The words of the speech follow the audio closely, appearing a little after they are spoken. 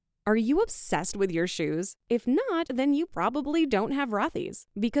Are you obsessed with your shoes? If not, then you probably don't have Rothy's.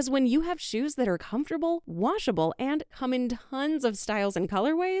 Because when you have shoes that are comfortable, washable, and come in tons of styles and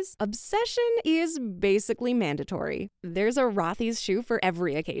colorways, obsession is basically mandatory. There's a Rothy's shoe for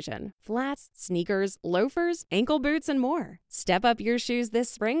every occasion. Flats, sneakers, loafers, ankle boots, and more. Step up your shoes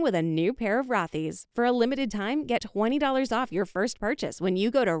this spring with a new pair of Rothy's. For a limited time, get $20 off your first purchase when you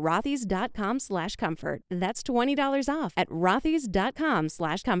go to rothys.com/comfort. That's $20 off at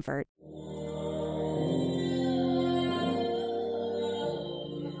rothys.com/comfort.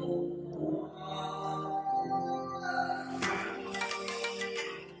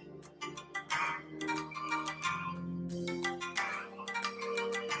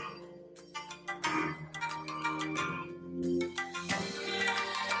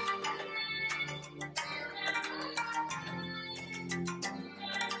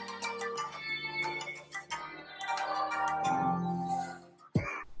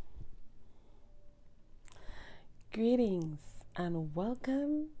 Greetings and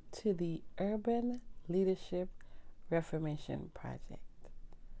welcome to the Urban Leadership Reformation Project.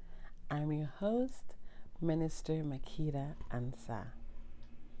 I'm your host, Minister Makita Ansa.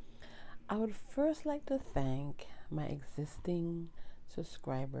 I would first like to thank my existing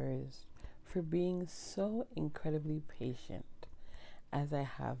subscribers for being so incredibly patient as I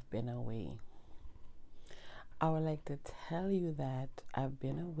have been away. I would like to tell you that I've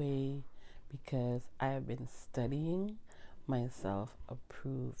been away because I have been studying myself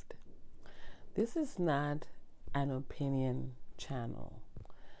approved. This is not an opinion channel.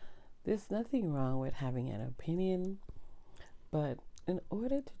 There's nothing wrong with having an opinion, but in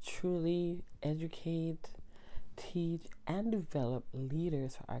order to truly educate, teach, and develop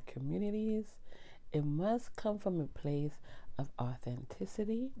leaders for our communities, it must come from a place of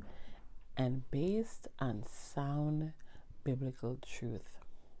authenticity and based on sound biblical truth.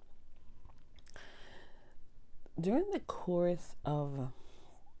 During the course of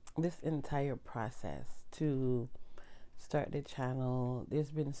this entire process to start the channel,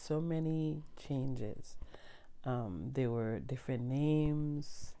 there's been so many changes. There were different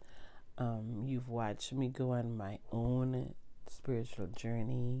names. You've watched me go on my own spiritual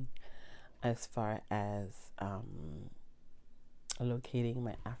journey as far as locating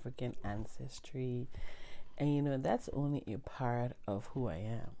my African ancestry. And that's only a part of who I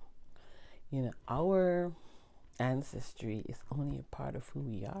am. Our ancestry is only a part of who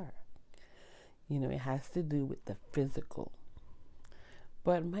we are. It has to do with the physical.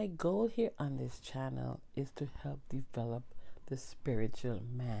 But my goal here on this channel is to help develop the spiritual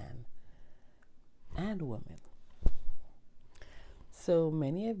man and woman. So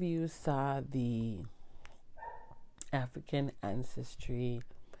many of you saw the African ancestry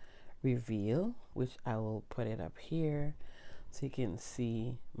reveal, which I will put it up here so you can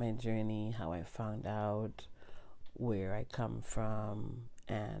see my journey, how I found out where I come from,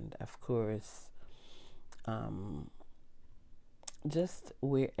 and of course just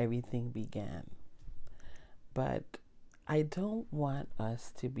where everything began. But I don't want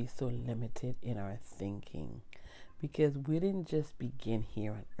us to be so limited in our thinking, because we didn't just begin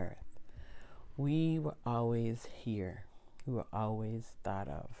here on earth. We were always here. We were always thought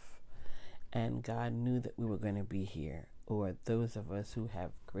of, and God knew that we were going to be here, or those of us who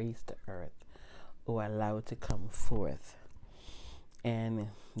have graced the earth or allowed to come forth. And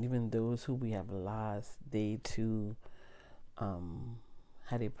even those who we have lost, they too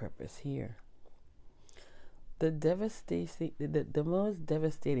had a purpose here. The most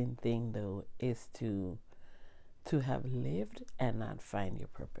devastating thing, though, is to have lived and not find your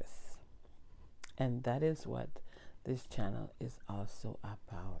purpose. And that is what this channel is also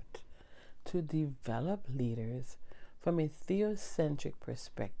about. To develop leaders from a theocentric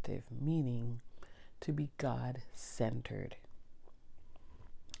perspective, meaning to be God-centered,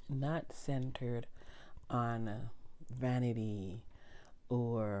 not centered on vanity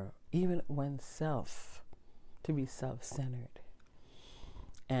or even oneself, to be self-centered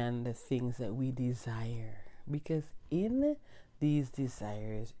and the things that we desire. Because in these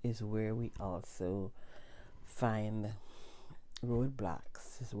desires is where we also find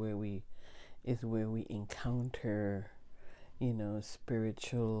roadblocks, is where we encounter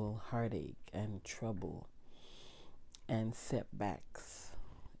spiritual heartache and trouble and setbacks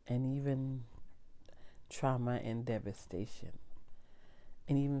and even trauma and devastation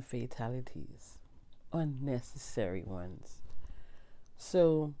and even fatalities, unnecessary ones.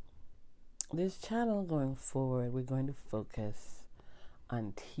 So this channel going forward, we're going to focus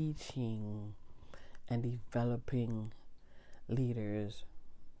on teaching and developing leaders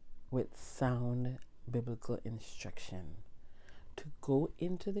with sound biblical instruction to go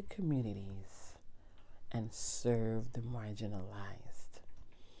into the communities and serve the marginalized.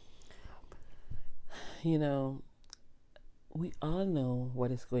 You know, we all know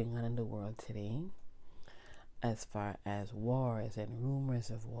what is going on in the world today as far as wars and rumors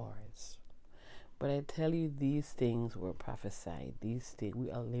of wars. But I tell you, these things were prophesied. These things, we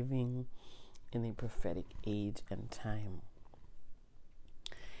are living in a prophetic age and time.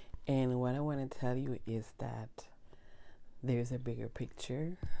 And what I want to tell you is that there's a bigger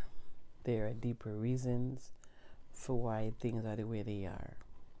picture. There are deeper reasons for why things are the way they are.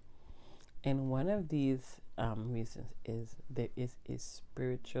 And one of these reasons is there is a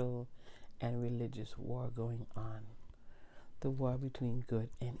spiritual and religious war going on. The war between good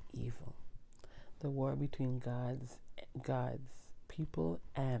and evil. The war between God's people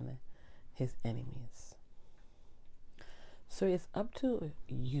and his enemies. So it's up to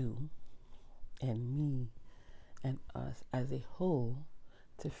you and me and us as a whole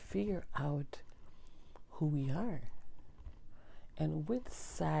to figure out who we are and whose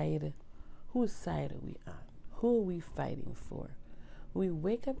side are we on? Who are we fighting for? We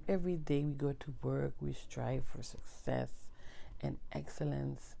wake up every day, we go to work, we strive for success and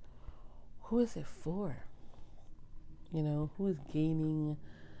excellence. Who is it for? You know, who is gaining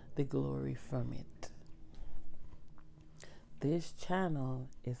the glory from it? This channel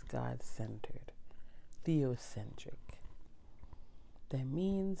is God-centered, theocentric. That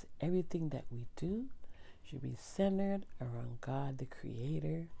means everything that we do should be centered around God, the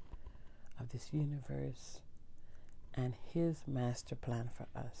creator of this universe, and his master plan for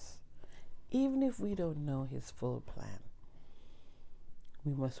us. Even if we don't know his full plan,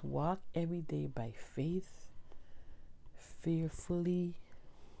 we must walk every day by faith, fearfully,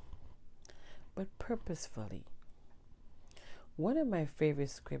 but purposefully. One of my favorite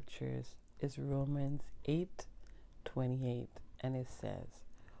scriptures is Romans 8:28, and it says,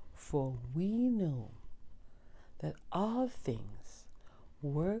 "For we know that all things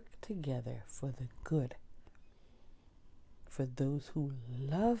work together for the good, for those who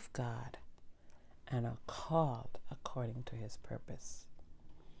love God and are called according to his purpose."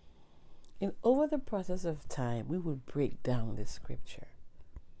 And over the process of time, we would break down this scripture.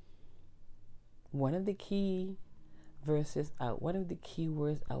 One of the key words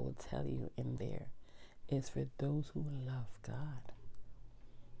I will tell you in there is for those who love God.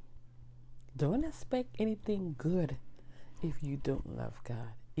 Don't expect anything good if you don't love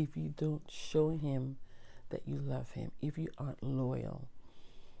God, if you don't show him that you love him, if you aren't loyal,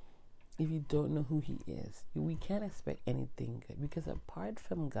 if you don't know who he is. We can't expect anything good, because apart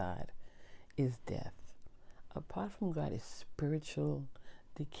from God is death. Apart from God is spiritual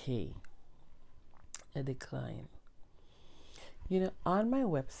decay, a decline. You know, on my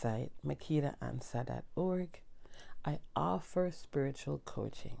website, makitaansah.org, I offer spiritual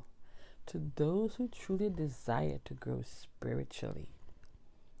coaching to those who truly desire to grow spiritually.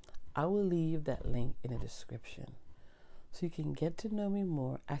 I will leave that link in the description so you can get to know me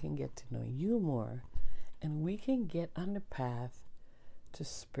more, I can get to know you more, and we can get on the path to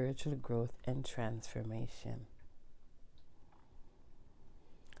spiritual growth and transformation.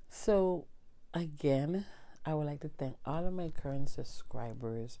 So, again, I would like to thank all of my current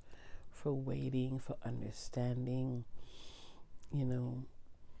subscribers for waiting, for understanding,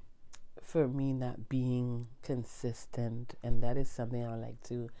 for me not being consistent. And that is something I would like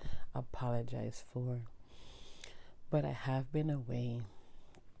to apologize for. But I have been away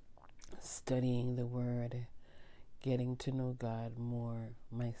studying the Word, getting to know God more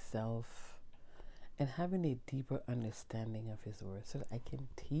myself, and having a deeper understanding of His Word so that I can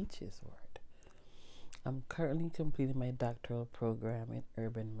teach His Word. I'm currently completing my doctoral program in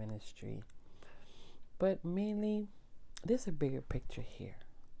urban ministry. But mainly, there's a bigger picture here: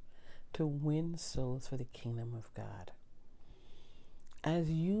 to win souls for the kingdom of God. As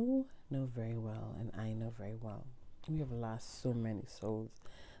you know very well, and I know very well, we have lost so many souls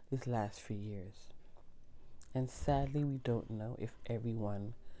these last few years. And sadly, we don't know if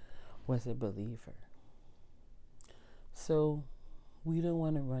everyone was a believer. So we don't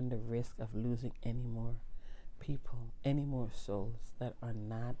want to run the risk of losing any more people, any more souls that are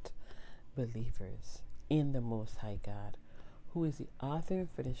not believers in the Most High God, who is the author and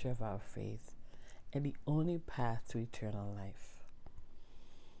finisher of our faith and the only path to eternal life.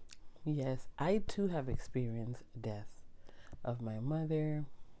 Yes, I too have experienced death of my mother,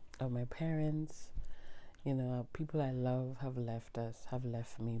 of my parents. People I love have left us, have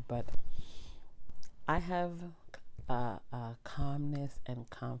left me, but I have calmness and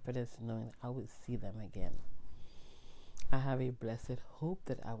confidence knowing that I will see them again. I have a blessed hope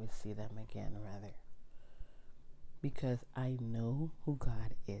that I will see them again, rather. because I know who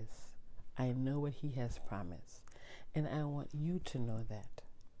God is. I know what He has promised. And I want you to know that.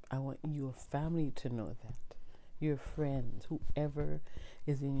 I want your family to know that. Your friends, whoever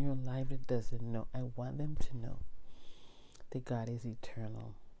is in your life that doesn't know, I want them to know that God is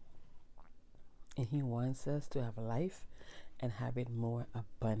eternal. And He wants us to have life and have it more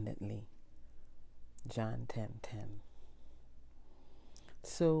abundantly. John 10:10.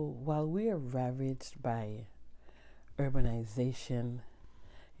 So while we are ravaged by urbanization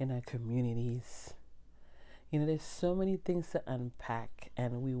in our communities, there's so many things to unpack,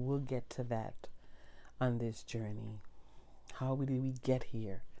 and we will get to that on this journey. How did we get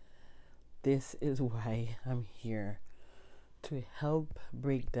here? This is why I'm here, to help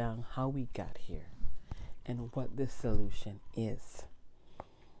break down how we got here and what the solution is.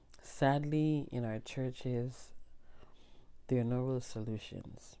 Sadly, in our churches, there are no real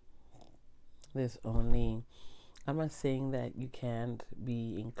solutions. There's only, I'm not saying that you can't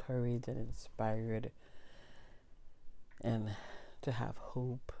be encouraged and inspired and to have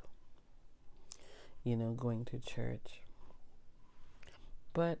hope, going to church.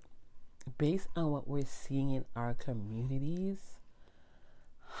 But based on what we're seeing in our communities,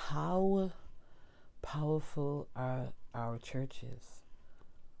 how powerful are our churches?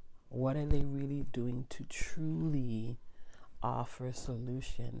 What are they really doing to truly offer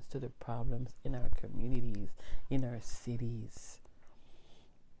solutions to the problems in our communities, in our cities?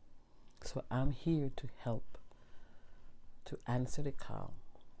 So I'm here to help, to answer the call,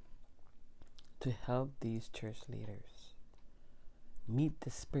 to help these church leaders meet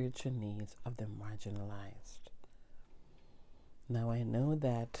the spiritual needs of the marginalized. Now I know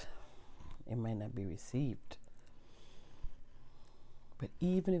that it might not be received, but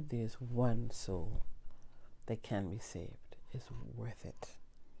even if there's one soul that can be saved, it's worth it.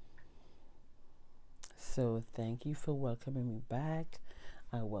 So thank you for welcoming me back.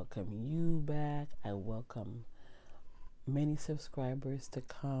 I welcome you back. I welcome many subscribers to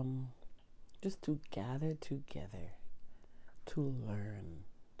come, just to gather together, to learn,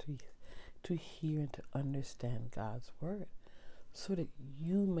 to hear and to understand God's word, so that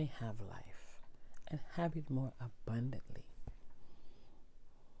you may have life and have it more abundantly.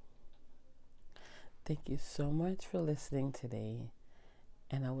 Thank you so much for listening today,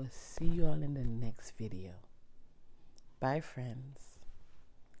 and I will see you all in the next video. Bye, friends.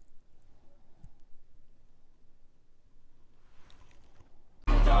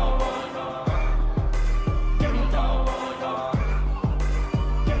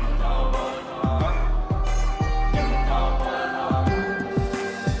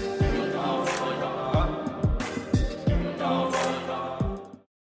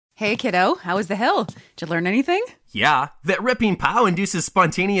 Hey, kiddo, how was the hill? Did you learn anything? Yeah, that ripping pow induces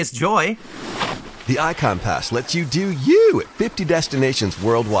spontaneous joy. The Icon Pass lets you do you at 50 destinations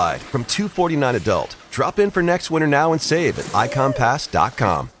worldwide from $249 adult. Drop in for next winter now and save at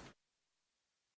iconpass.com.